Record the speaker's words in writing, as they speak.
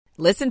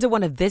Listen to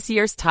one of this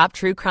year's top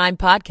true crime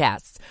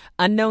podcasts.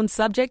 Unknown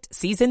Subject,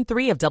 Season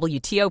 3 of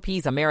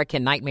WTOP's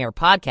American Nightmare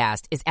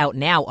podcast is out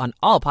now on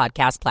all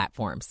podcast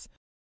platforms.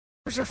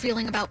 Are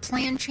feeling about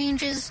plan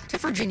changes to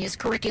Virginia's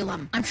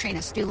curriculum. I'm Shayna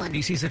Stulin.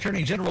 D.C.'s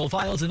Attorney General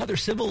files another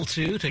civil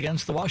suit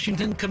against the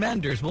Washington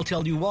Commanders. We'll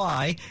tell you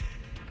why.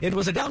 It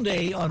was a down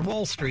day on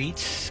Wall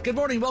Street. Good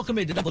morning. Welcome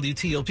into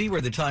WTOP,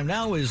 where the time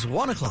now is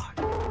 1 o'clock.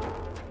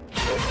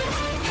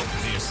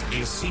 This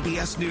is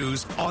CBS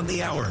News on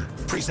the Hour,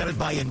 presented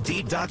by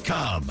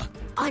Indeed.com.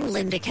 I'm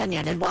Linda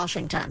Kenyon in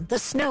Washington. The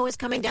snow is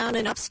coming down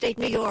in upstate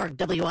New York.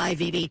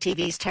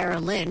 WIVB-TV's Tara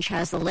Lynch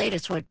has the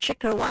latest with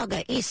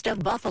Chickamauga, east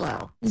of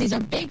Buffalo. These are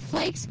big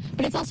flakes,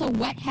 but it's also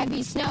wet,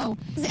 heavy snow.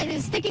 It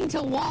is sticking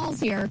to walls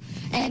here,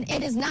 and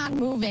it is not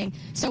moving.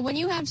 So when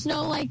you have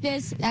snow like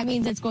this, that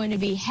means it's going to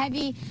be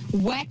heavy,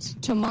 wet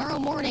tomorrow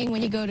morning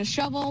when you go to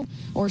shovel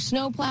or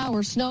snowplow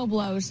or snow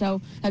blow. So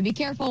be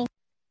careful.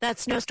 That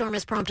snowstorm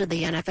has prompted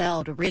the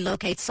NFL to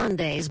relocate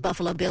Sunday's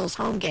Buffalo Bills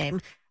home game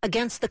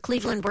against the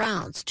Cleveland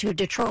Browns to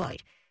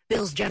Detroit.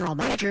 Bills general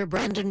manager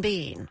Brandon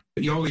Beane.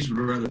 You always would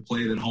rather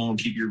play it at home,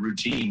 keep your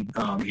routine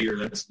here.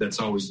 That's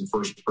always the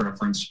first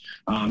preference.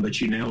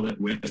 But you nailed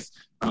it with,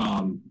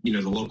 the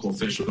local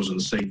officials and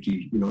the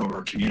safety, of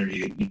our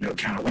community,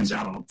 kind of wins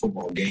out on a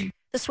football game.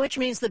 The switch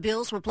means the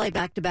Bills will play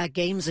back-to-back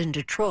games in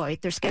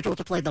Detroit. They're scheduled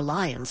to play the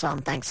Lions on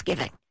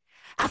Thanksgiving.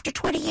 After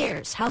 20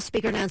 years, House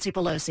Speaker Nancy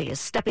Pelosi is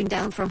stepping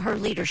down from her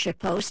leadership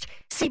post.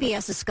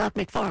 CBS's Scott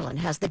McFarland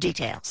has the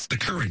details. The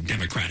current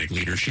Democratic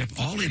leadership,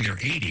 all in their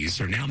 80s,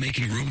 are now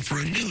making room for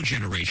a new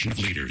generation of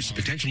leaders,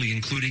 potentially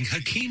including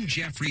Hakeem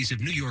Jeffries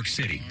of New York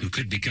City, who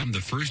could become the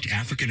first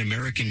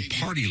African-American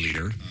party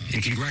leader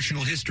in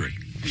congressional history.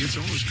 It's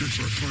always good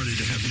for a party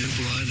to have new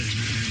blood and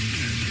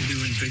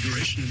new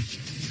invigoration.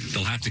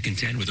 They'll have to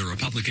contend with a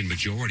Republican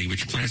majority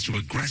which plans to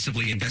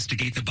aggressively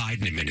investigate the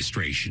Biden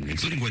administration,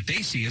 including what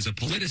they see as a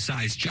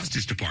politicized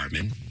Justice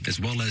Department, as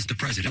well as the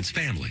president's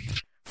family.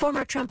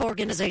 Former Trump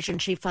Organization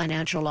Chief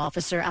Financial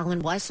Officer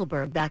Alan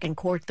Weisselberg back in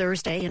court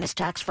Thursday in his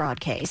tax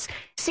fraud case.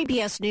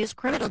 CBS News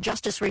criminal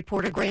justice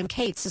reporter Graham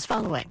Cates is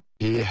following.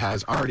 He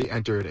has already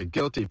entered a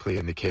guilty plea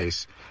in the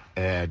case,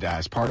 and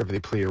as part of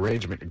the plea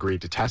arrangement agreed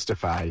to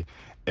testify.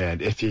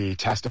 And if he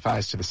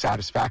testifies to the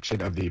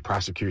satisfaction of the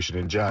prosecution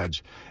and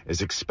judge,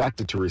 is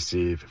expected to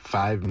receive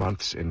 5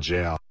 months in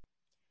jail.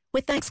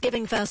 With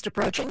Thanksgiving fast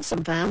approaching,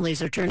 some families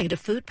are turning to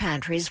food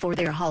pantries for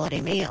their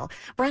holiday meal.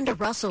 Brenda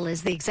Russell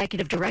is the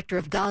executive director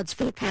of God's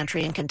Food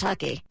Pantry in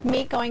Kentucky.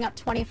 Meat going up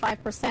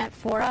 25%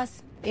 for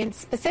us. And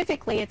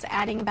specifically, it's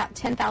adding about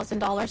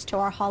 $10,000 to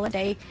our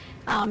holiday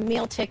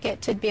meal ticket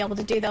to be able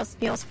to do those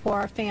meals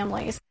for our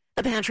families.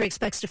 The pantry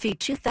expects to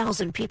feed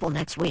 2,000 people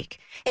next week.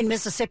 In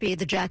Mississippi,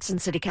 the Jackson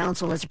City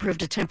Council has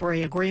approved a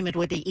temporary agreement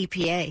with the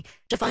EPA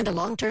to find a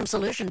long-term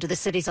solution to the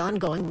city's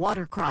ongoing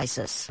water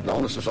crisis. The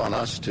onus is on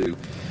us to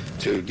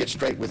get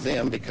straight with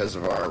them because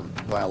of our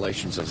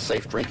violations of the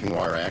Safe Drinking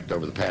Water Act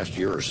over the past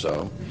year or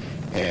so.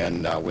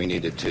 And we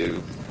needed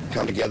to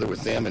come together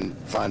with them and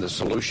find a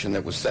solution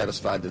that was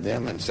satisfied to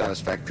them and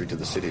satisfactory to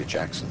the city of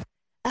Jackson.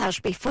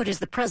 Ashby Foote is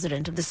the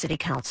president of the City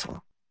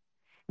Council.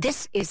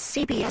 This is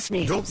CBS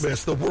News. Don't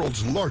miss the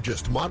world's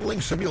largest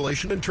modeling,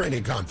 simulation, and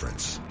training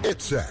conference,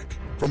 ITSEC,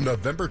 from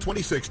November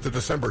 26th to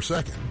December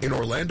 2nd in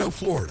Orlando,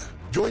 Florida.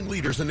 Join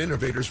leaders and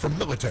innovators from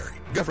military,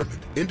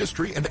 government,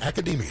 industry, and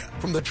academia,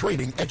 from the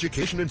training,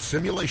 education, and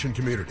simulation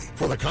community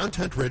for the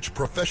content-rich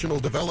professional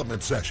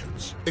development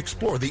sessions.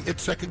 Explore the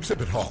ITSEC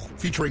exhibit hall,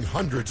 featuring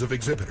hundreds of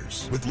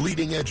exhibitors with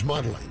leading-edge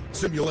modeling,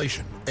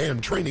 simulation,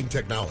 and training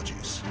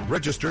technologies.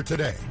 Register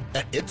today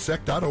at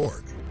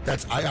itsec.org.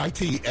 That's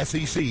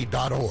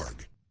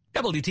IITSEC.org.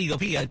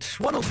 WTOP at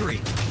 103.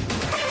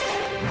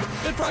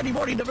 Good Friday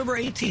morning, November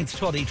 18th,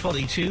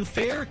 2022.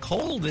 Fair,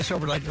 cold this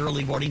overnight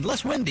early morning.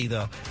 Less windy,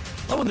 though.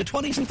 Low in the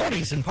 20s and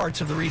 30s in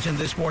parts of the region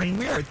this morning.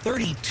 We are at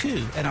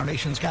 32 in our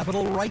nation's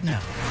capital right now.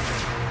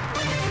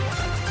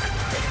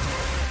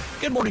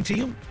 Good morning to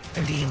you.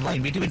 I'm Dean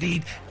Lane. We do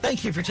indeed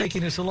thank you for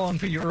taking us along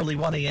for your early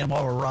 1 a.m.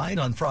 hour ride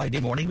on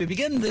Friday morning. We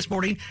begin this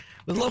morning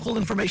with local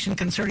information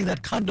concerning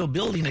that condo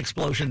building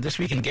explosion this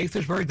week in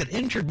Gaithersburg that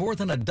injured more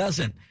than a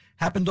dozen.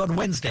 Happened on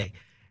Wednesday.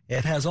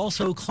 It has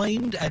also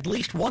claimed at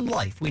least one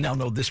life, we now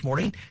know this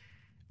morning.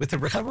 With the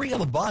recovery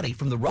of a body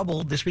from the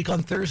rubble this week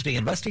on Thursday,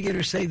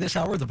 investigators say this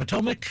hour the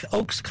Potomac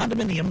Oaks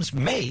condominiums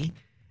may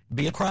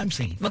be a crime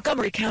scene.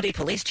 Montgomery County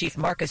Police Chief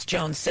Marcus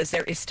Jones says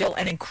there is still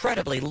an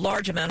incredibly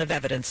large amount of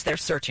evidence they're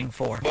searching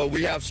for. But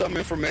we have some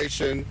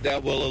information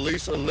that will at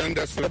least lend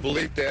us to the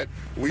belief that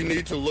we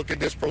need to look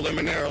at this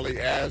preliminarily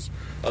as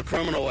a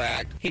criminal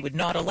act. He would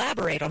not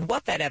elaborate on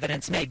what that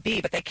evidence may be,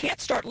 but they can't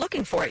start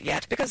looking for it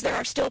yet because there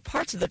are still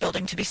parts of the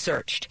building to be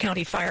searched.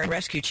 County Fire and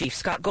Rescue Chief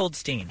Scott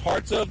Goldstein.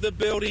 Parts of the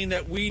building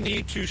that we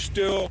need to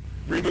still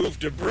remove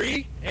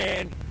debris,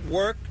 and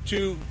work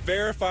to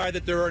verify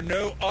that there are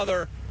no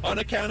other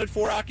unaccounted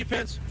for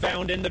occupants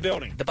found in the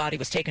building. The body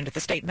was taken to the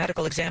state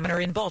medical examiner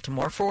in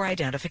Baltimore for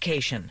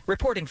identification.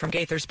 Reporting from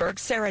Gaithersburg,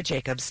 Sarah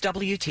Jacobs,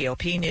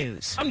 WTOP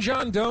News. I'm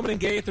John Doman in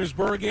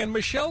Gaithersburg, and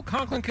Michelle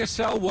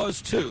Conklin-Cassell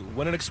was too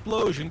when an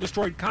explosion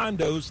destroyed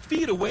condos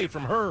feet away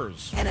from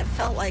hers. And it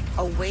felt like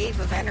a wave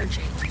of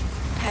energy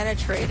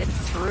penetrated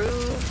through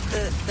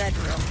the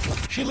bedroom.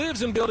 She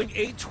lives in building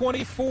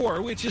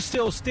 824, which is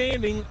still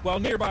standing, while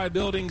nearby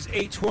buildings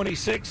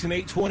 826 and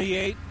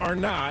 828 are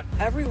not.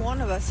 Every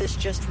one of us is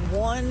just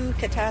one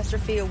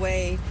catastrophe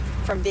away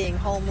from being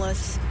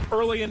homeless.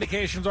 Early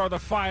indications are the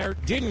fire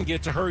didn't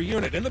get to her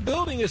unit, and the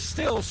building is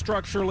still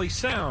structurally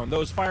sound.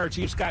 Those Fire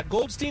Chief Scott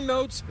Goldstein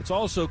notes it's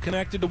also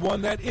connected to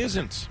one that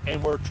isn't.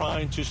 And we're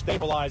trying to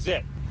stabilize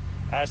it.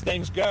 As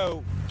things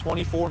go,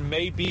 24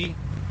 may be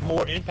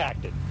more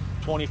impacted.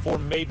 24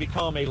 may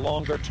become a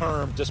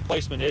longer-term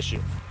displacement issue.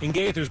 In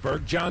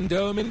Gaithersburg, John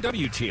Doman,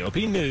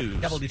 WTOP News.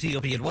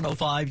 WTOP at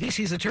 105.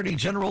 D.C.'s Attorney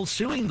General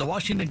suing the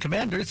Washington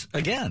Commanders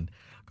again.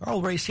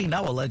 Carl Racine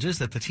now alleges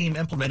that the team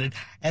implemented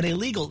an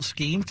illegal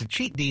scheme to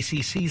cheat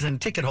D.C. season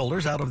ticket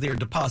holders out of their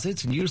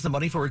deposits and use the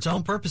money for its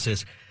own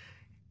purposes.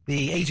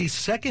 The AG's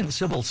second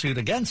civil suit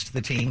against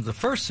the team, the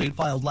first suit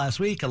filed last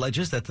week,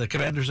 alleges that the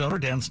Commanders owner,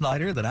 Dan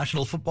Snyder, the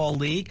National Football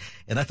League,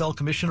 NFL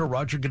Commissioner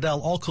Roger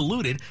Goodell all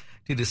colluded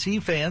to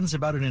deceive fans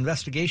about an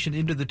investigation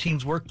into the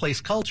team's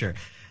workplace culture.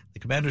 The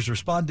Commanders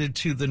responded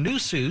to the new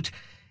suit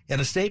in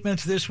a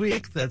statement this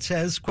week that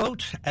says,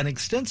 quote, an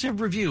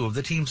extensive review of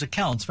the team's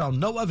accounts found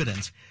no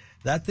evidence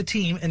that the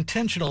team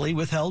intentionally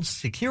withheld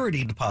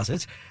security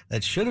deposits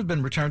that should have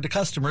been returned to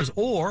customers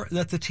or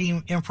that the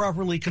team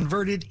improperly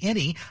converted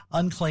any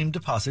unclaimed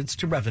deposits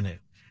to revenue.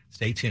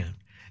 Stay tuned.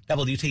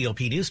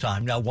 WTOP News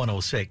Time, now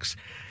 106.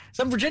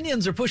 Some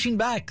Virginians are pushing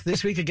back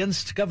this week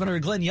against Governor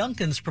Glenn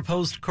Youngkin's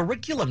proposed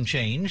curriculum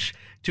change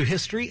to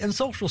history and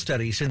social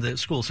studies in the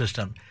school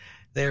system.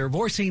 They're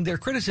voicing their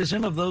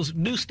criticism of those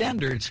new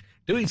standards,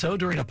 doing so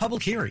during a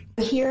public hearing.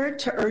 I'm here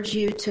to urge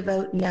you to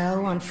vote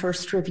no on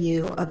first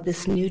review of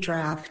this new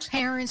draft.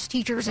 Parents,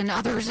 teachers, and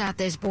others at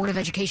this Board of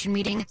Education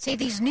meeting say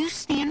these new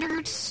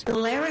standards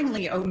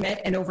glaringly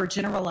omit and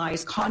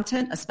overgeneralize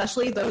content,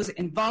 especially those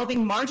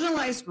involving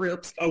marginalized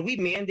groups. Are we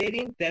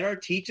mandating that our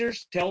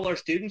teachers tell our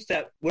students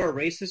that we're a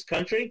racist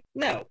country?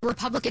 No.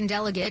 Republican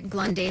delegate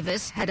Glenn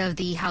Davis, head of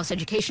the House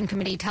Education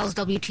Committee, tells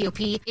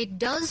WTOP it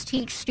does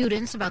teach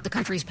students about the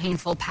country's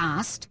painful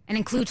past and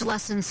includes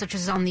lessons such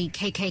as on the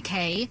KKK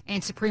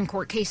and Supreme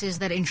Court cases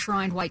that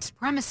enshrined white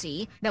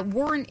supremacy that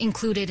weren't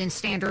included in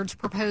standards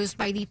proposed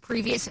by the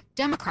previous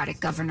Democratic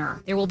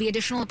governor. There will be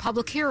additional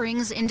public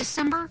hearings in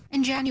December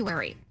and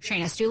January.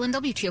 Shayna Stulen,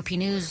 WTOP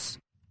News.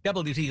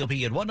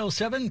 WTOP at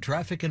 107,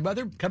 traffic and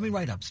weather coming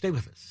right up. Stay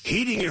with us.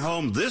 Heating your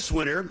home this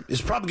winter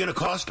is probably going to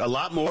cost a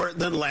lot more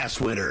than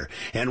last winter.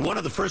 And one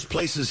of the first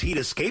places heat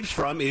escapes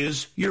from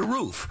is your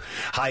roof.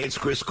 Hi, it's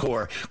Chris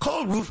Core.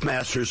 Call Roof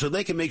Masters so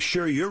they can make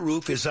sure your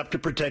roof is up to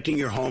protecting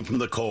your home from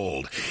the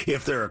cold.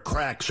 If there are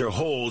cracks or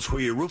holes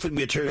where your roofing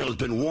material has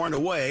been worn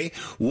away,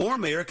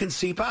 warm air can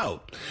seep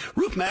out.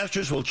 Roof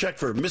Masters will check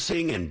for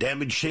missing and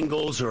damaged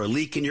shingles or a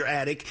leak in your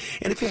attic.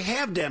 And if you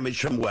have damage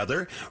from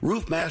weather,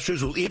 Roof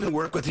Masters will even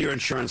work with your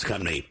insurance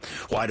company.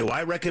 Why do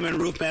I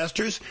recommend Roof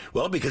Masters?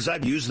 Well, because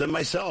I've used them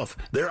myself.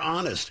 They're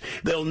honest.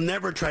 They'll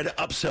never try to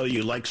upsell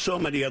you like so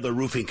many other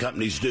roofing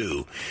companies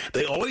do.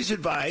 They always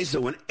advise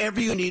that whenever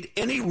you need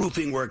any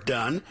roofing work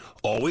done,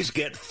 always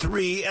get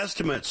 3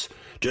 estimates.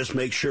 Just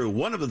make sure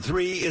one of the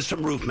 3 is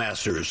from Roof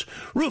Masters.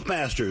 Roof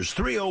Masters,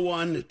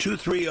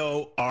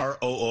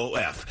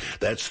 301-230-ROOF.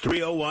 That's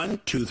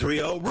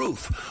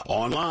 301-230-ROOF.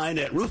 Online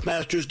at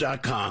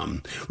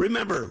roofmasters.com.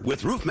 Remember,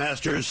 with Roof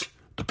Masters,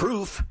 the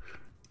proof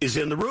is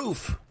in the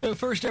roof. The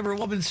first ever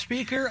woman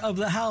Speaker of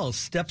the House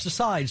steps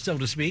aside, so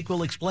to speak.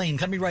 We'll explain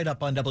coming right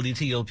up on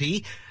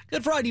WTOP.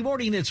 Good Friday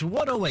morning, it's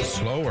 108.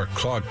 Slow or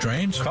clogged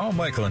drains? Call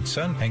Michael &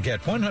 Son and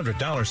get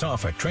 $100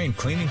 off at drain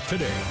cleaning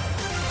today.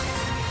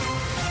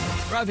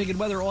 Traffic and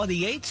weather on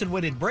the 8s, and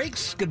when it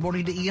breaks, good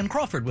morning to Ian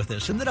Crawford with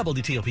us in the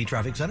WTOP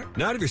Traffic Center.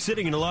 Not if you're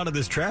sitting in a lot of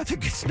this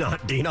traffic, it's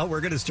not, Dino. We're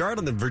going to start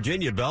on the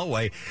Virginia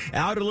Beltway.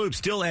 Outer Loop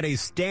still at a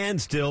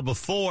standstill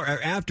before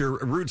or after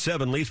Route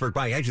 7 Leesburg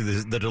Pike.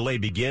 Actually, the delay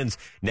begins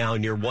now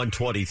near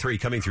 123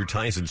 coming through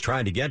Tyson's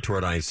trying to get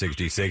toward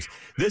I-66.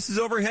 This is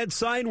overhead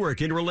sign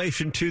work in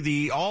relation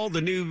to all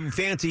the new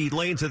fancy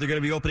lanes that they're going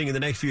to be opening in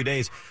the next few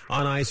days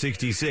on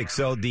I-66.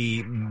 So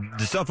the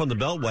stuff on the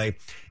Beltway,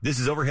 this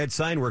is overhead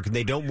sign work, and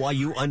they don't want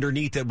you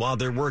underneath it while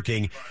they're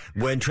working.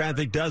 When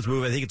traffic does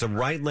move, I think it's a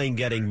right lane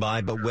getting by,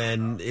 but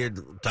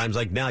times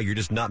like now, you're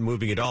just not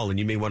moving at all, and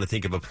you may want to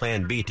think of a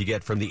plan B to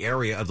get from the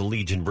area of the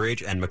Legion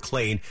Bridge and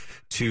McLean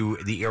to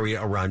the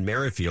area around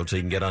Merrifield so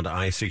you can get onto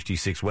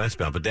I-66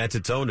 westbound, but that's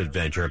its own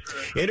adventure.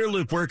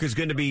 Interloop work is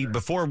going to be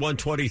before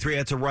 123.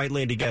 That's a right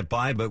lane to get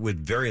by, but with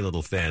very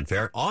little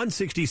fanfare. On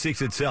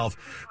 66 itself,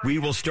 we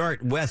will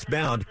start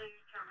westbound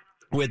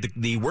with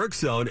the work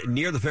zone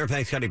near the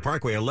Fairfax County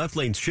Parkway. A left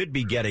lane should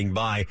be getting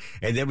by.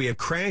 And then we have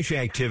crash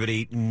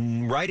activity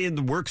right in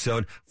the work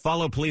zone.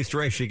 Follow police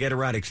direction to get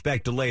around.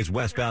 Expect delays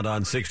westbound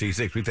on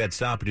 66. We've had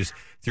stoppages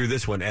through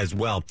this one as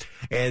well.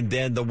 And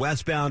then the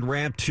westbound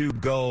ramp to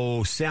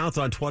go south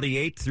on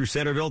 28 through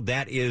Centerville,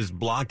 that is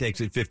blocked,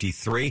 exit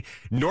 53.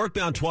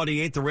 Northbound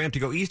 28, the ramp to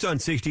go east on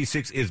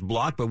 66 is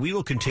blocked, but we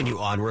will continue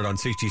onward on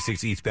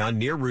 66 eastbound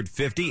near Route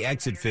 50,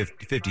 exit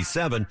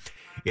 57.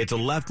 It's a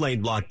left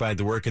lane blocked by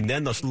the work, and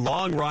then the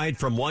long ride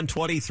from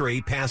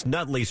 123 past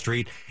Nutley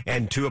Street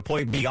and to a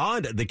point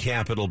beyond the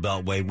Capitol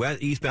Beltway.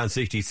 Eastbound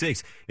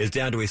 66 is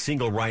down to a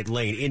single right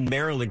lane. In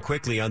Maryland,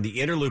 quickly on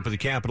the inner loop of the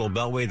Capitol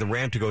Beltway, the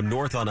ramp to go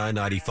north on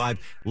I-95,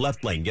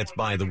 left lane gets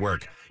by the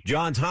work.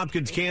 Johns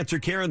Hopkins Cancer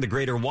Care in the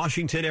greater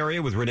Washington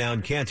area with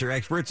renowned cancer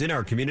experts in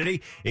our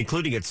community,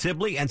 including at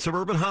Sibley and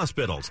suburban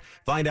hospitals.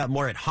 Find out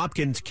more at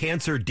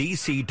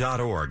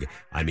hopkinscancerdc.org.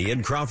 I'm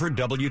Ian Crawford,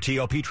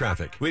 WTOP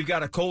Traffic. We've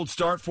got a cold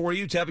start for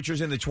you.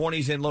 Temperatures in the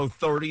 20s and low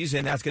 30s,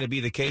 and that's going to be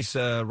the case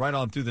right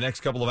on through the next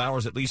couple of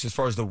hours, at least as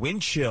far as the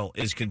wind chill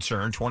is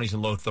concerned, 20s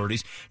and low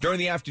 30s. During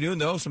the afternoon,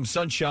 though, some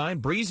sunshine,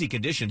 breezy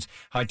conditions,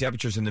 high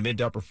temperatures in the mid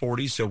to upper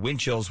 40s, so wind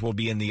chills will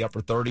be in the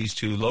upper 30s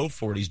to low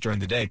 40s during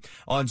the day.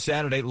 On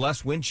Saturday,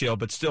 less wind chill,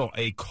 but still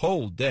a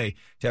cold day.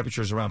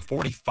 Temperatures around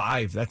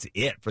 45. That's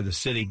it for the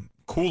city.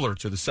 Cooler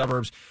to the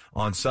suburbs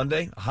on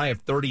Sunday. A high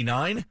of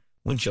 39.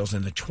 Wind chills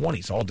in the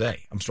 20s all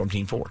day. I'm Storm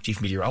Team 4,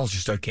 Chief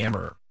Meteorologist Doug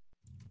Kammerer.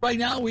 Right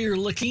now, we are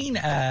looking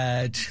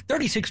at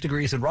 36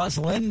 degrees in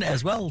Roslyn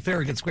as well.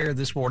 Farragut Square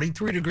this morning,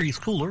 3 degrees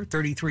cooler,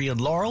 33 in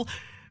Laurel.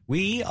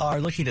 We are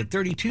looking at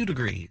 32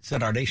 degrees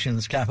in our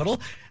nation's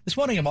capital. This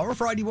morning, tomorrow,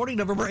 Friday morning,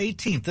 November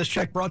 18th. This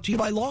check brought to you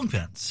by Long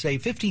Fence.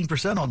 Save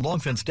 15% on Long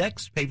Fence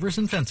decks, pavers,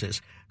 and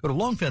fences. Go to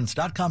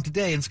longfence.com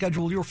today and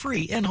schedule your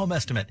free in-home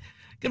estimate.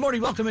 Good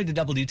morning. Welcome into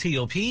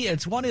WTOP.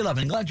 It's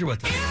 1:11. Glad you're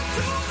with us.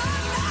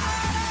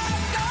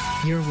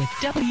 You're with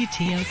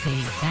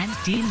WTOP and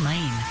Dean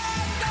Lane.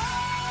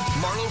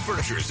 Marlowe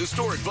Furniture's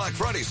historic Black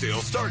Friday sale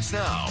starts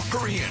now.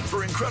 Hurry in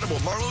for incredible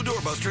Marlowe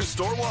doorbusters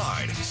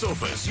store-wide.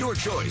 Sofas, your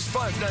choice,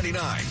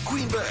 $5.99.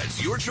 Queen beds,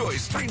 your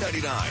choice,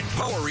 $3.99.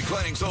 Power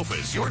reclining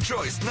sofas, your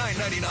choice,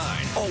 $9.99.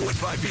 All with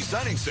 5-piece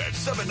dining sets,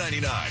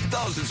 $7.99.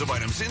 Thousands of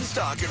items in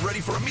stock and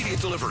ready for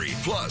immediate delivery.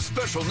 Plus,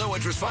 special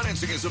no-interest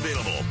financing is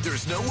available.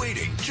 There's no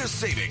waiting, just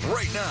saving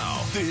right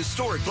now. The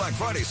historic Black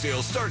Friday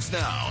sale starts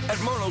now at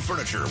Marlowe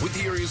Furniture with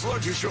the area's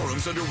largest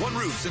showrooms under one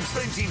roof since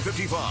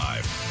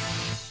 1955.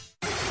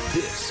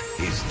 This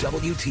is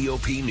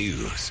WTOP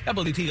News.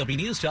 WTOP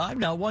News time,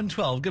 now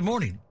 1:12. Good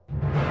morning.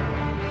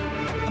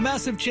 A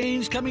massive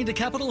change coming to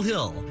Capitol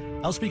Hill.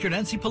 House Speaker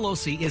Nancy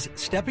Pelosi is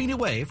stepping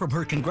away from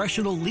her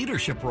congressional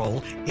leadership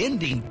role,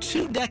 ending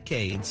 2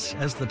 decades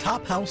as the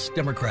top House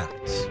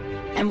Democrats.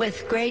 And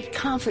with great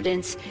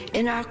confidence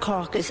in our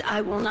caucus,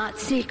 I will not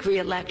seek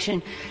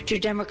re-election to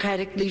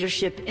Democratic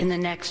leadership in the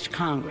next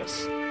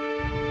Congress.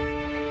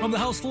 From the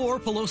House floor,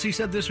 Pelosi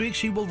said this week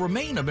she will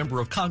remain a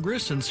member of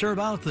Congress and serve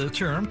out the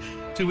term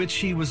to which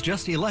she was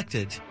just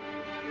elected.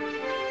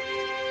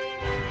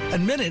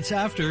 And minutes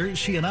after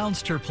she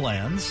announced her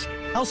plans,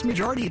 House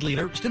Majority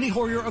Leader Steny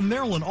Hoyer of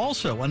Maryland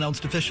also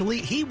announced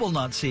officially he will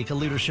not seek a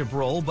leadership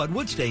role but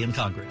would stay in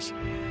Congress.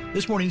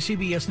 This morning,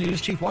 CBS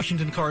News Chief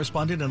Washington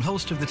correspondent and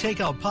host of the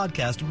Takeout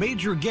podcast,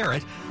 Major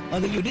Garrett,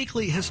 on the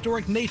uniquely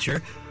historic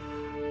nature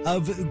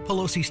of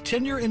Pelosi's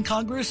tenure in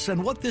Congress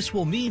and what this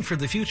will mean for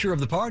the future of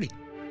the party.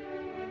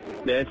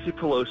 Nancy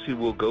Pelosi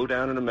will go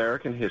down in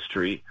American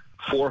history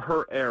for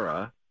her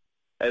era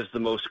as the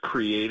most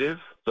creative,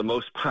 the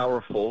most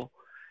powerful,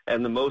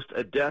 and the most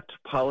adept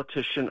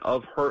politician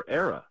of her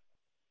era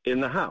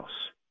in the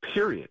House,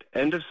 period.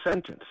 End of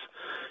sentence.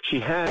 She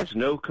has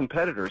no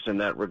competitors in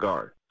that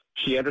regard.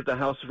 She entered the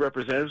House of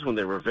Representatives when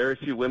there were very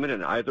few women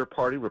in either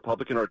party,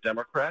 Republican or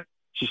Democrat.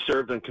 She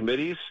served on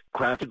committees,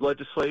 crafted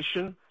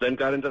legislation, then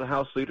got into the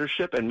House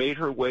leadership and made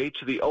her way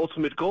to the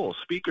ultimate goal,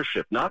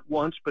 speakership, not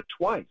once but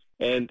twice.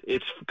 And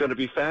it's going to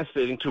be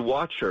fascinating to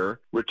watch her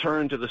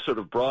return to the sort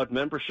of broad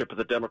membership of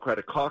the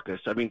Democratic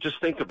caucus. I mean,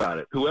 just think about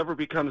it. Whoever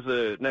becomes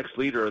the next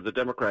leader of the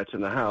Democrats in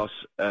the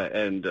House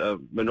and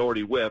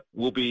minority whip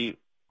will be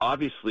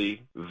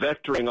obviously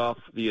vectoring off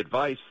the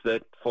advice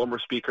that former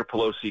Speaker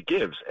Pelosi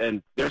gives.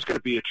 And there's going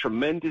to be a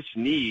tremendous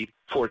need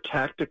for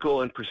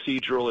tactical and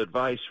procedural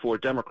advice for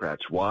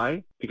Democrats.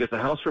 Why? Because the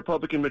House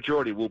Republican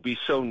majority will be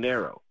so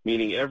narrow,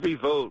 meaning every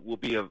vote will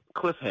be a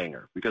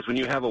cliffhanger. Because when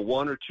you have a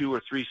 1 or 2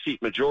 or 3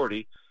 seat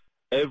majority,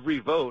 every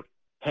vote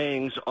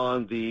hangs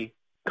on the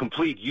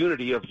complete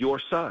unity of your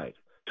side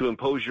to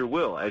impose your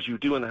will, as you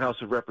do in the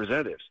House of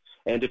Representatives.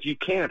 And if you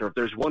can't, or if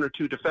there's 1 or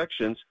 2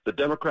 defections, the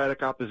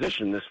Democratic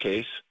opposition in this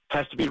case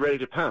has to be ready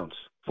to pounce.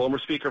 Former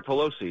Speaker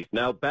Pelosi,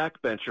 now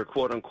backbencher,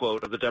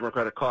 quote-unquote, of the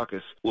Democratic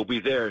caucus, will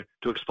be there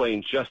to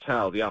explain just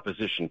how the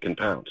opposition can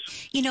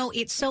pounce. You know,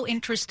 it's so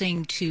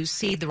interesting to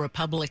see the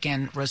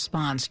Republican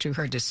response to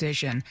her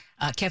decision.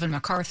 Kevin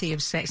McCarthy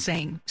is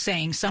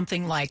saying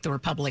something like the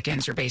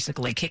Republicans are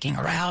basically kicking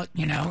her out,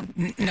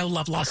 no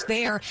love lost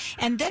there.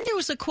 And then there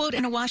was a quote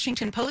in a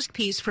Washington Post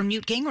piece from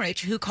Newt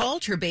Gingrich, who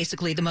called her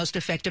basically the most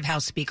effective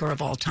House Speaker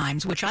of all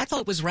times, which I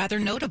thought was rather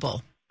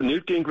notable.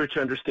 Newt Gingrich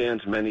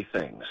understands many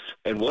things,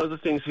 and one of the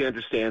things he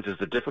understands is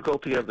the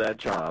difficulty of that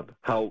job,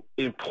 how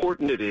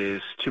important it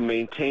is to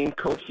maintain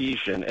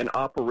cohesion and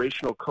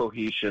operational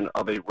cohesion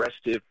of a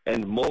restive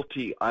and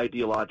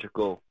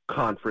multi-ideological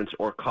conference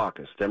or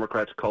caucus.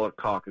 Democrats call it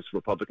caucus,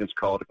 Republicans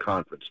call it a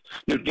conference.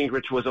 Newt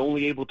Gingrich was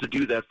only able to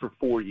do that for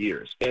 4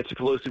 years. Nancy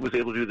Pelosi was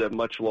able to do that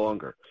much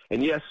longer.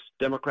 And yes,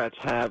 Democrats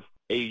have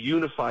a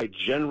unified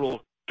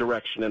general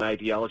direction and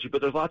ideology,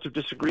 but there's lots of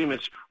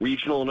disagreements,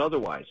 regional and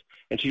otherwise.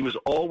 And she was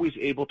always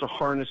able to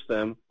harness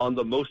them on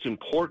the most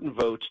important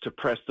votes to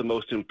press the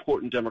most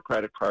important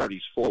Democratic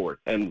priorities forward.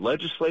 And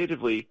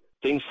legislatively,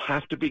 things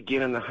have to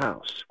begin in the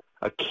House.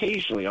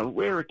 Occasionally, on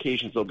rare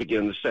occasions, they'll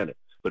begin in the Senate,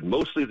 but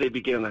mostly they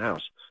begin in the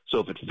House. So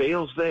if it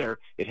fails there,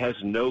 it has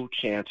no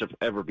chance of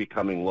ever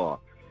becoming law.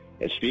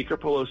 And Speaker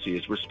Pelosi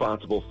is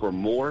responsible for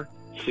more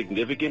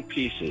significant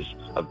pieces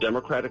of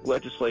Democratic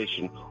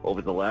legislation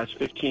over the last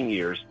 15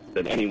 years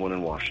than anyone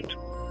in Washington.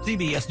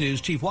 CBS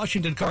News Chief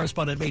Washington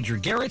Correspondent Major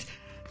Garrett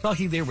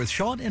talking there with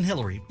Sean and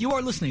Hillary. You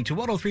are listening to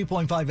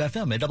 103.5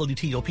 FM at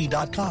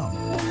WTOP.com.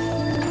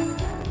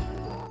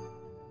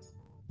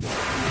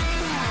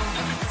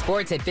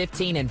 Sports at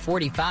 15 and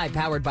 45,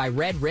 powered by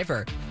Red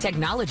River.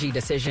 Technology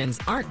decisions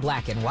aren't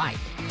black and white.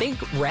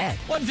 Think red.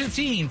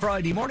 1:15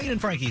 Friday morning, and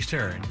Frankie's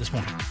turn this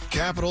morning.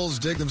 Capitals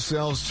dig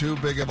themselves too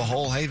big of a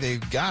hole. Hey, they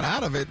got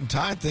out of it and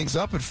tied things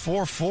up at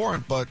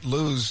 4-4, but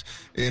lose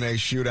in a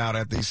shootout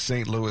at the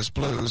St. Louis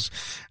Blues,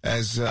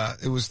 as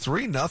it was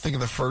 3-0 in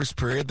the first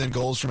period. Then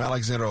goals from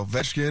Alexander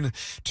Ovechkin,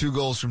 2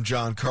 goals from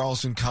John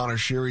Carlson. Connor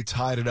Sheary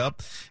tied it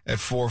up at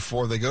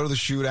 4-4. They go to the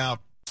shootout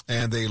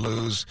and they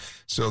lose,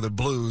 so the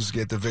Blues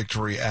get the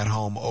victory at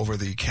home over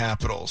the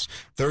Capitals.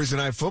 Thursday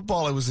Night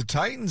Football, it was the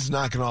Titans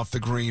knocking off the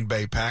Green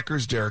Bay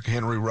Packers. Derrick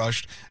Henry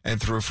rushed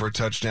and threw for a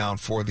touchdown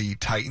for the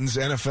Titans.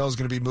 NFL is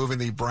going to be moving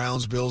the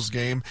Browns-Bills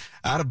game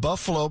out of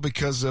Buffalo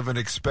because of an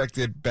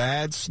expected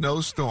bad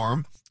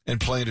snowstorm, and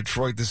playing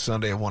Detroit this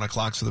Sunday at 1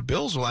 o'clock. So the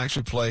Bills will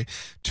actually play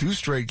 2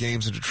 straight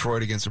games in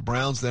Detroit against the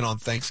Browns, then on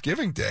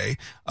Thanksgiving Day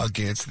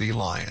against the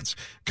Lions.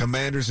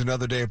 Commanders,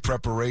 another day of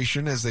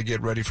preparation as they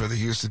get ready for the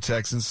Houston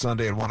Texans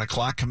Sunday at 1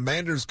 o'clock.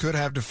 Commanders could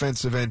have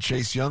defensive end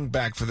Chase Young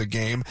back for the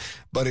game,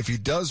 but if he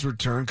does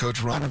return,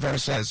 Coach Ron Rivera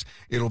says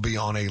it'll be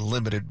on a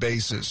limited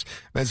basis.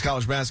 Men's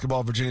college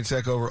basketball, Virginia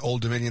Tech over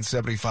Old Dominion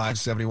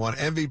 75-71.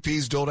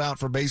 MVPs doled out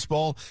for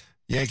baseball.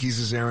 Yankees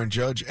is Aaron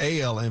Judge,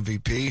 AL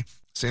MVP.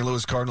 St.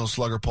 Louis Cardinals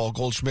slugger Paul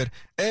Goldschmidt,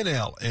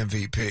 NL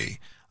MVP.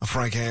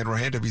 Frank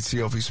Hanrahan,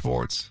 WTOP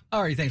Sports.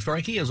 All right, thanks,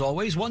 Frankie. As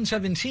always,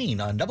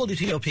 1:17 on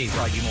WTOP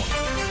Friday morning.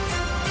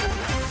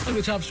 Look at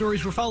the top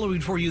stories we're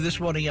following for you this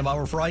 1 a.m.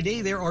 hour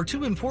Friday. There are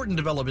 2 important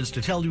developments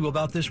to tell you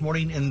about this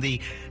morning. In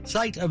the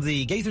site of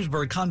the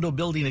Gaithersburg condo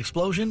building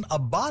explosion, a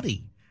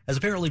body has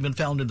apparently been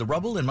found in the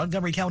rubble, and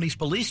Montgomery County's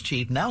police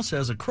chief now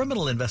says a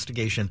criminal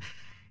investigation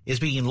is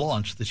being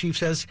launched. The chief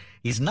says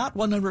he's not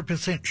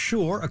 100%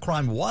 sure a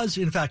crime was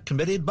in fact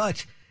committed,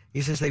 but he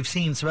says they've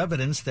seen some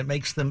evidence that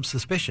makes them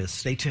suspicious.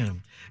 Stay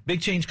tuned.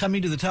 Big change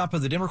coming to the top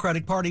of the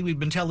Democratic Party we've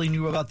been telling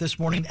you about this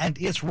morning, and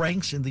its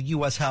ranks in the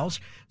U.S. House.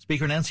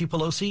 Speaker Nancy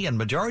Pelosi and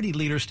Majority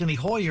Leader Steny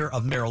Hoyer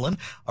of Maryland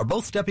are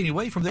both stepping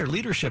away from their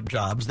leadership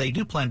jobs. They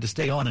do plan to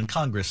stay on in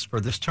Congress for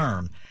this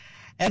term.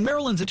 And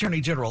Maryland's Attorney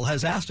General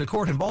has asked a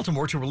court in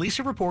Baltimore to release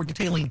a report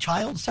detailing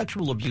child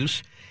sexual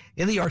abuse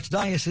in the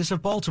Archdiocese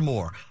of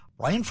Baltimore.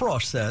 Brian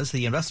Frost says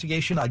the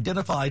investigation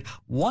identified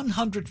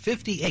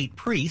 158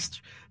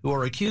 priests who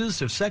are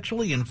accused of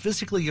sexually and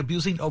physically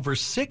abusing over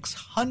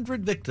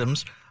 600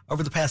 victims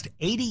over the past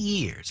 80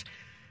 years.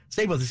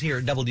 Stay with us here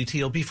at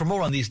WTOP for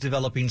more on these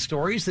developing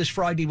stories this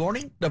Friday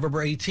morning,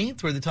 November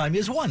 18th, where the time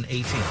is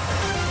 1:18.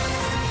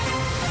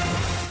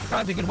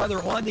 Traffic and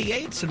weather on the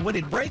 8s, and when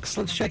it breaks,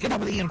 let's check in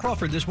with Ian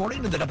Crawford this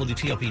morning in the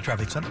WTOP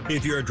Traffic Center.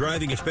 If you're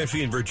driving,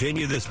 especially in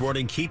Virginia this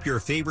morning, keep your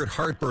favorite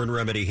heartburn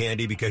remedy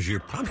handy because you're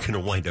probably going to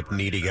wind up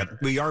needing it.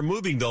 We are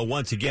moving, though,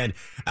 once again,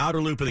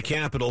 outer loop of the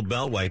Capitol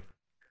Beltway,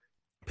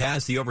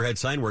 past the overhead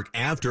sign work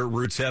after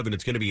Route 7.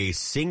 It's going to be a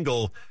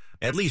single,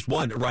 at least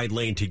one right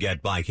lane to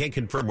get by. Can't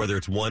confirm whether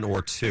it's 1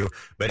 or 2,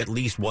 but at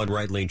least one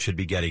right lane should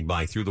be getting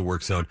by through the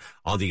work zone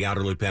on the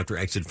outer loop after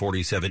exit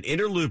 47.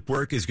 Inner loop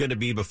work is going to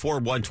be before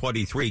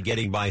 123,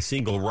 getting by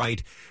single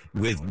right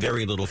with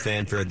very little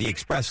fanfare. The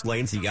express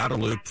lanes, the outer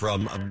loop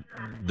from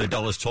the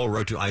Dulles Toll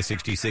Road to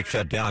I-66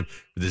 shut down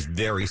for this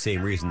very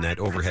same reason, that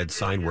overhead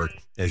sign work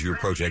as you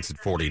approach exit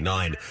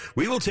 49.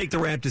 We will take the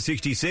ramp to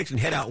 66 and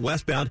head out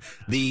westbound.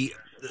 The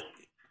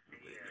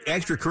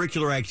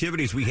extracurricular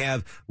activities we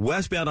have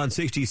westbound on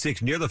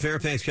 66 near the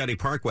Fairfax County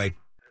Parkway.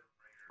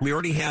 We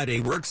already had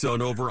a work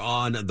zone over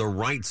on the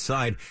right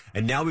side,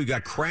 and now we've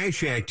got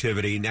crash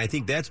activity, and I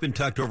think that's been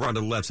tucked over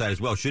onto the left side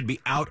as well. Should be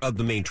out of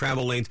the main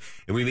travel lanes,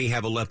 and we may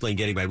have a left lane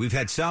getting by. We've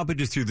had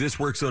stoppages through this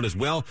work zone as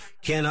well.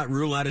 Cannot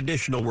rule out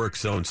additional work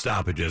zone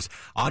stoppages.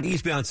 On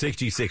eastbound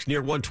 66,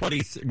 near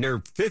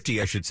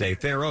 50, I should say,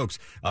 Fair Oaks,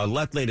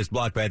 left lane is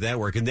blocked by that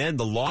work. And then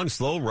the long,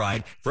 slow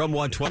ride from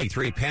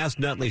 123 past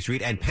Nutley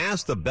Street and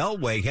past the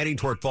Beltway heading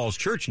toward Falls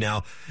Church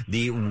now.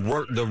 The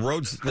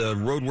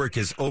road work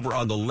is over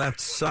on the left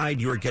side.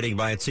 You are getting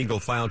by at single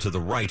file to the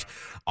right.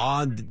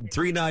 On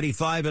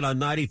 395 and on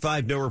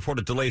 95, no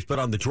reported delays, but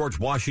on the George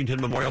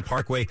Washington Memorial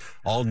Parkway,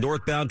 all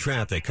northbound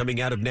traffic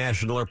coming out of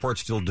National Airport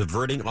still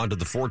diverting onto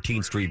the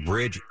 14th Street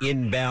Bridge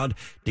inbound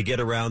to get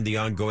around the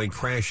ongoing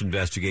crash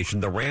investigation.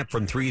 The ramp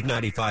from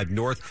 395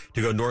 north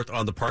to go north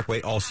on the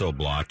Parkway also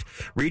blocked.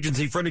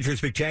 Regency Furniture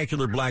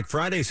Spectacular Black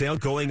Friday sale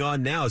going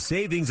on now.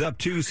 Savings up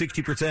to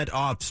 60%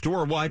 off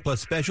store-wide plus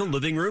special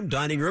living room,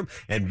 dining room,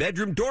 and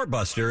bedroom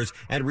doorbusters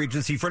at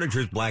Regency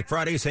Furniture's Black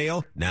Friday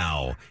sale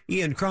now.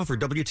 Ian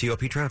Crawford,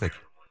 WTOP Traffic.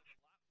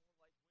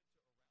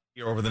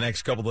 Here over the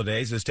next couple of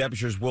days, as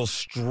temperatures will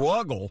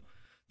struggle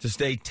to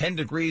stay 10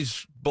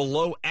 degrees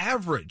below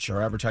average. Our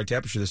average high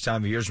temperature this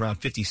time of year is around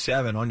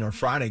 57 on your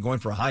Friday, going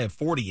for a high of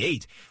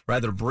 48.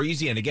 Rather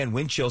breezy, and again,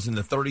 wind chills in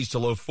the 30s to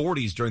low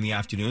 40s during the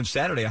afternoon.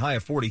 Saturday, a high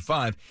of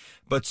 45.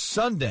 But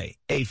Sunday,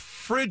 a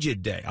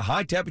frigid day, a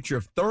high temperature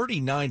of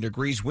 39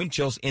 degrees, wind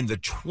chills in the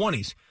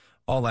 20s.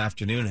 All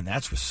afternoon, and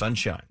that's with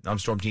sunshine. I'm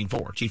Storm Team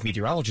 4, Chief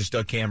Meteorologist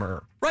Doug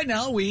Kammerer. Right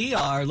now, we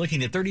are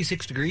looking at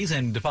 36 degrees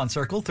in DuPont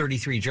Circle,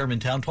 33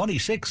 Germantown,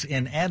 26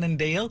 in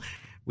Annandale.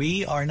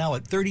 We are now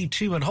at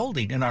 32 and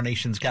holding in our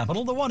nation's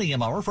capital, the 1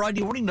 a.m. hour,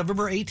 Friday morning,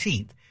 November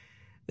 18th.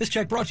 This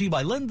check brought to you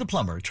by Lynn the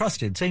Plumber,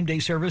 trusted same-day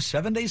service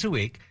 7 days a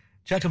week.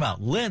 Check them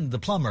out, Lynn the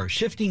Plumber,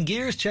 shifting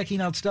gears,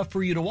 checking out stuff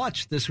for you to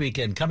watch this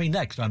weekend. Coming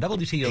next on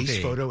WTOP. Ace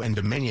Photo and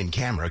Dominion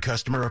Camera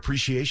Customer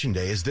Appreciation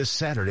Day is this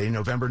Saturday,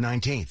 November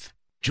 19th.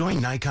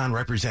 Join Nikon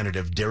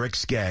representative Derek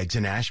Skaggs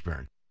in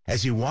Ashburn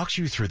as he walks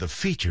you through the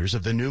features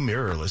of the new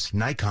mirrorless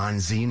Nikon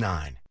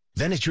Z9.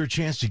 Then it's your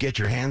chance to get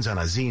your hands on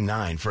a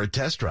Z9 for a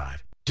test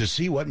drive to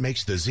see what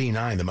makes the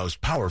Z9 the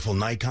most powerful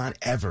Nikon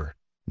ever.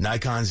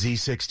 Nikon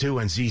Z6 II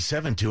and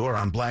Z7 II are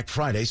on Black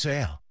Friday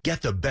sale.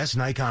 Get the best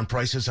Nikon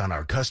prices on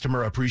our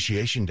Customer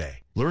Appreciation Day.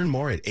 Learn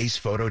more at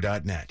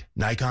acephoto.net.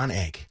 Nikon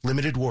Inc.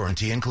 Limited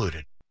warranty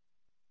included.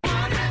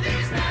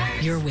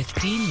 You're with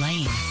Dean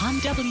Lane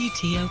on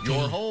WTOP.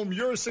 Your home,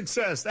 your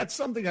success. That's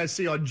something I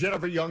see on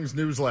Jennifer Young's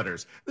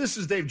newsletters. This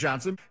is Dave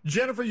Johnson.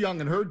 Jennifer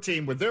Young and her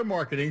team with their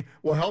marketing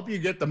will help you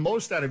get the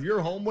most out of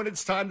your home when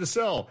it's time to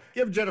sell.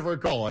 Give Jennifer a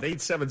call at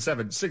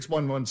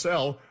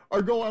 877-611-SELL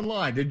or go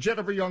online to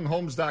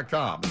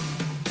jenniferyounghomes.com.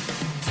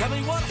 Tell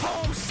me what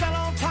homes sell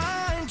on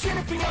time,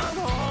 Jennifer Young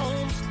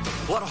Homes.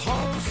 What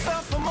homes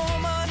sell for more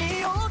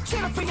money, oh,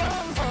 Jennifer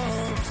Young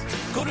Homes.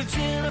 Go to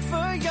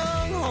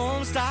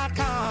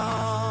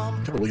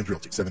jenniferyounghomes.com. Keller Williams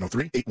Realty,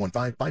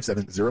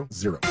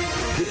 703-815-5700.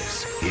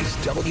 This is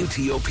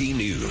WTOP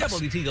News.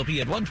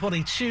 WTOP at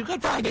 122.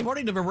 Good Friday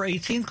morning, November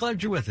 18th.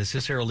 Glad you're with us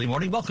this early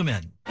morning. Welcome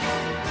in.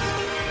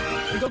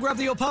 We go grab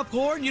the old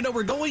popcorn. You know,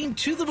 we're going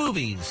to the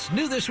movies.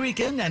 New this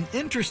weekend, an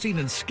interesting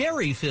and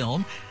scary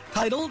film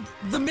titled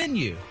The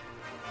Menu.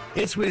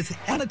 It's with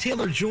Anna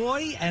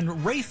Taylor-Joy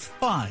and Ralph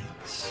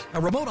Fiennes,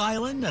 a remote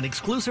island, an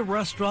exclusive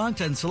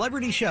restaurant, and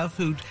celebrity chef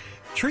who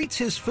treats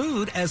his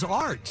food as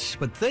art.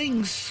 But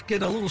things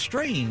get a little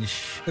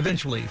strange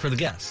eventually for the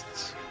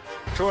guests.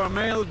 To our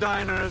male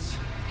diners,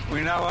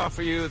 we now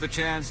offer you the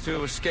chance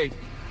to escape.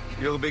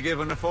 You'll be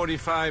given a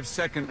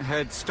 45-second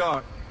head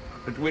start,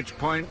 at which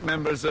point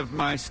members of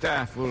my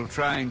staff will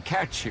try and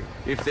catch you.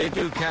 If they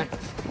do catch...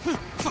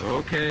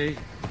 Okay.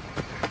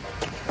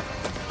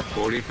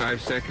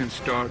 45 seconds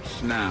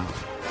starts now.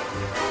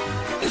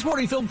 This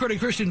morning, film critic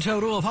Christian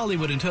Toto of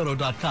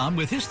HollywoodandToto.com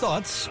with his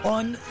thoughts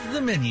on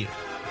The Menu.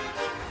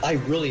 I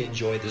really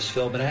enjoyed this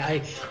film, and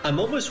I'm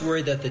almost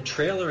worried that the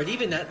trailer and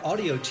even that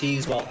audio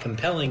tease, while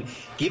compelling,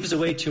 gives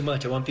away too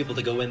much. I want people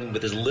to go in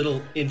with as little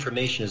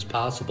information as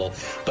possible.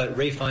 But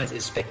Ralph Fiennes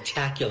is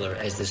spectacular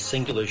as this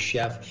singular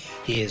chef.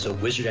 He is a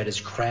wizard at his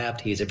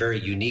craft. He is a very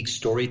unique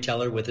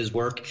storyteller with his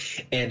work.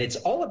 And it's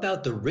all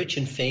about the rich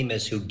and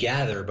famous who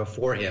gather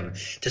before him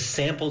to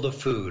sample the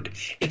food.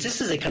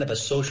 This is a kind of a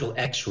social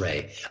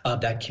x-ray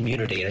of that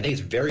community, and I think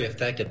it's very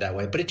effective that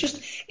way. But it's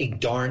just a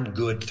darn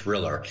good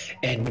thriller.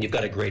 And when you've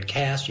got a great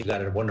cast, you've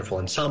got a wonderful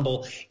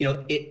ensemble,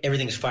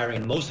 everything's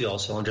firing on mostly all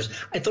cylinders.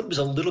 I thought it was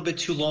a little bit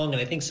too long,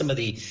 and I think some of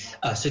the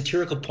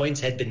satirical points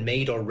had been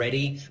made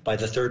already by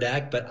the third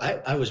act, but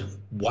I was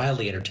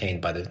wildly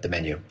entertained by the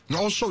menu.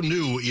 Also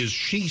new is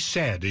She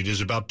Said. It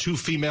is about two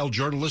female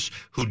journalists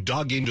who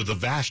dug into the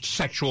vast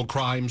sexual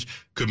crimes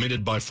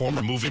committed by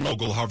former movie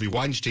mogul Harvey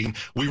Weinstein.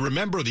 We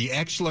remember the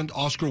excellent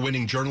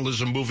Oscar-winning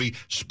journalism movie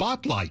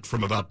Spotlight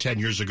from about 10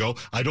 years ago.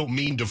 I don't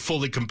mean to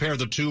fully compare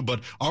the two,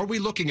 but are we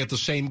looking at the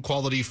same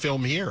quality quality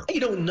film here.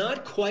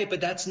 Not quite,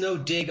 but that's no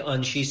dig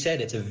on She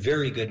Said. It's a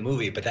very good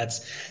movie, but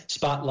that's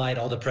Spotlight,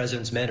 All the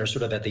President's Men are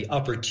sort of at the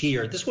upper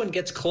tier. This one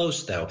gets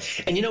close, though.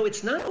 And,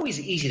 it's not always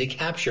easy to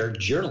capture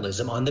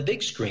journalism on the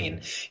big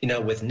screen.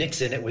 With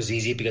Nixon, it was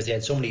easy because they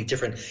had so many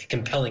different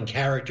compelling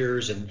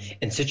characters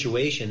and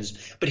situations.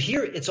 But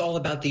here, it's all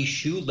about the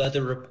shoe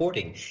leather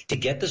reporting to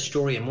get the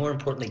story and, more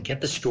importantly,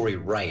 get the story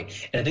right.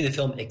 And I think the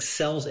film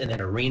excels in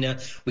that arena.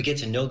 We get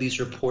to know these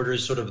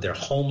reporters, sort of their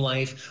home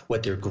life,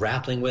 what they're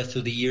grappling with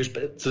through the years,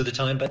 but through the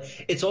time. But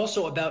it's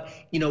also about,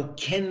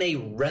 can they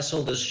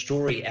wrestle the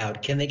story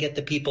out? Can they get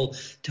the people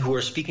who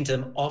are speaking to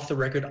them off the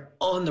record,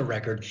 on the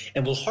record?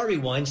 And will Harvey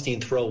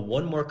Weinstein throw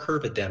one more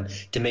curve at them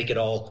to make it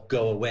all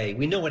go away?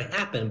 We know what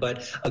happened,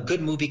 but a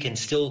good movie can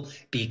still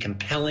be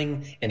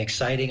compelling and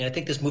exciting. I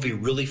think this movie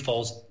really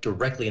falls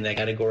directly in that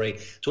category.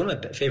 It's one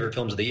of my favorite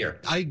films of the year.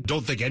 I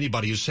don't think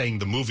anybody is saying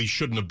the movie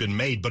shouldn't have been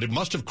made, but it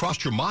must have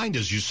crossed your mind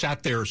as you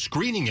sat there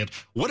screening it.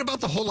 What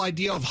about the whole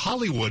idea of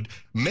Hollywood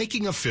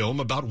making a film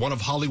about one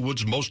of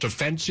Hollywood's most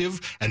offensive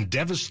and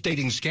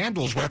devastating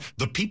scandals, where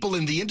the people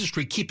in the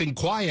industry keeping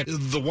quiet,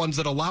 the ones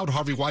that allowed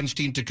Harvey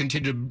Weinstein to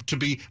continue to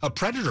be a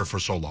predator for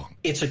so long?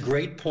 It's a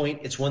great point.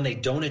 It's one they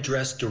don't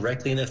address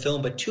directly in the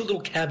film, but two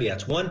little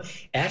caveats. One,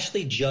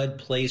 Ashley Judd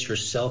plays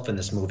herself in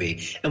this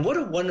movie. And what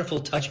a wonderful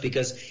touch,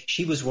 because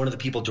she was one of the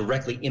people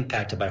directly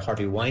impacted by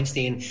Harvey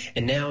Weinstein.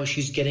 And now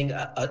she's getting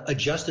a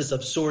justice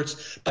of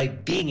sorts by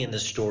being in the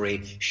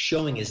story,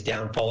 showing his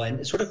downfall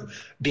and sort of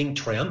being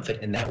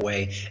triumphant in that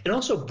way. And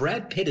also,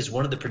 Brad Pitt is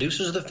one of the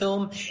producers of the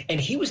film, and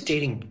he was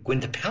dating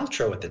Gwyneth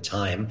Paltrow at the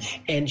time.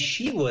 And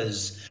she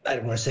was, I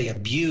don't want to say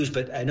abused,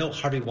 but I know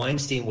Harvey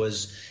Weinstein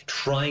was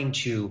trying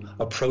to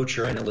approach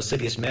her in a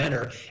lascivious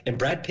manner. And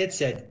Brad Pitt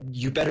said,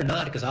 "You better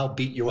not, because I'll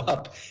beat you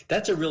up."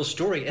 That's a real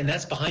story, and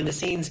that's behind the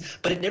scenes,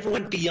 but it never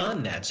went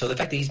beyond that. So the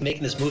fact that he's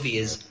making this movie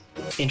is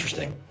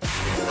interesting.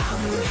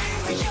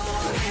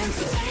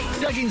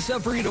 Checking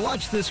stuff for you to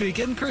watch this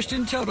weekend.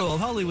 Christian Toto of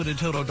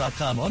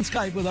HollywoodandToto.com on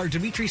Skype with our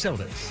Dimitri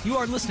Sotis. You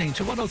are listening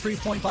to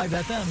 103.5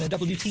 FM at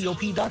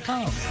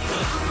WTOP.com.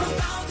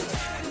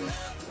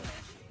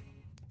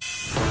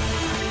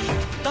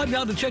 Time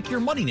now to check your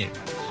money news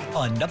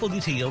on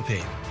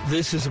WTOP.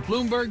 This is a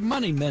Bloomberg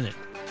Money Minute.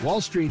 Wall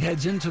Street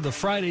heads into the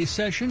Friday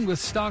session with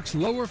stocks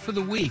lower for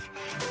the week.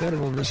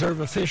 Federal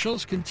Reserve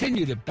officials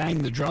continue to bang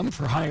the drum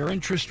for higher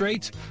interest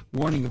rates,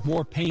 warning of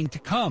more pain to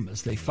come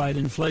as they fight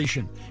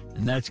inflation.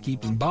 And that's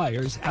keeping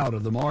buyers out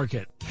of the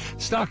market.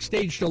 Stocks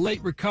staged a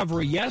late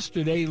recovery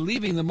yesterday,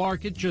 leaving the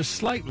market just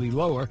slightly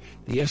lower.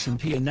 The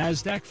S&P and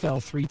NASDAQ fell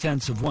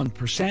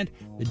 0.3%.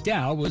 The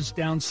Dow was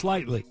down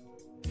slightly.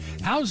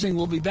 Housing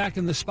will be back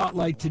in the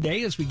spotlight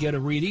today as we get a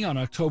reading on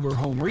October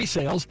home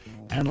resales.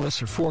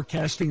 Analysts are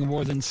forecasting a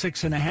more than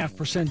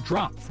 6.5%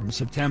 drop from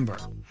September.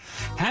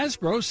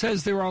 Hasbro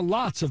says there are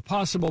lots of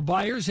possible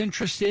buyers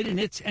interested in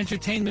its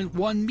Entertainment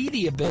One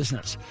media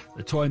business.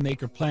 The toy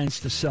maker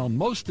plans to sell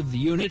most of the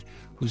unit,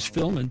 whose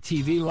film and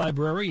TV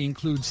library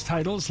includes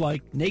titles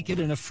like Naked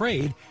and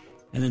Afraid,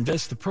 and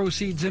invest the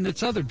proceeds in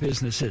its other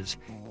businesses.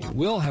 It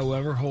will,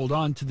 however, hold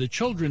on to the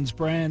children's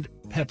brand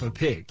Peppa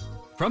Pig.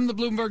 From the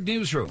Bloomberg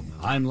Newsroom,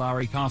 I'm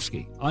Larry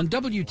Kofsky on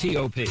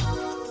WTOP.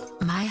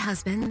 My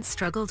husband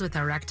struggled with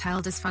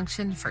erectile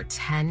dysfunction for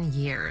 10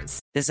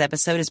 years. This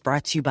episode is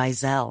brought to you by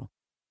Zelle.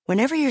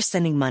 Whenever you're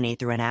sending money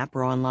through an app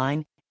or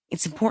online,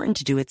 it's important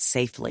to do it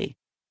safely.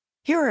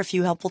 Here are a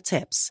few helpful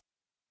tips.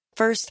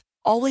 First,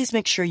 always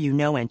make sure you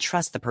know and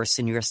trust the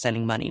person you are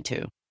sending money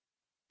to.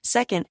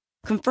 Second,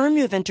 confirm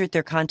you have entered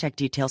their contact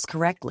details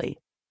correctly.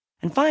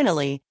 And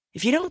finally,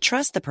 if you don't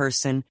trust the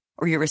person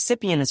or your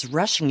recipient is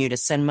rushing you to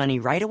send money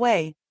right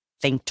away,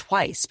 think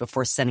twice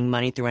before sending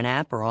money through an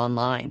app or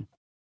online.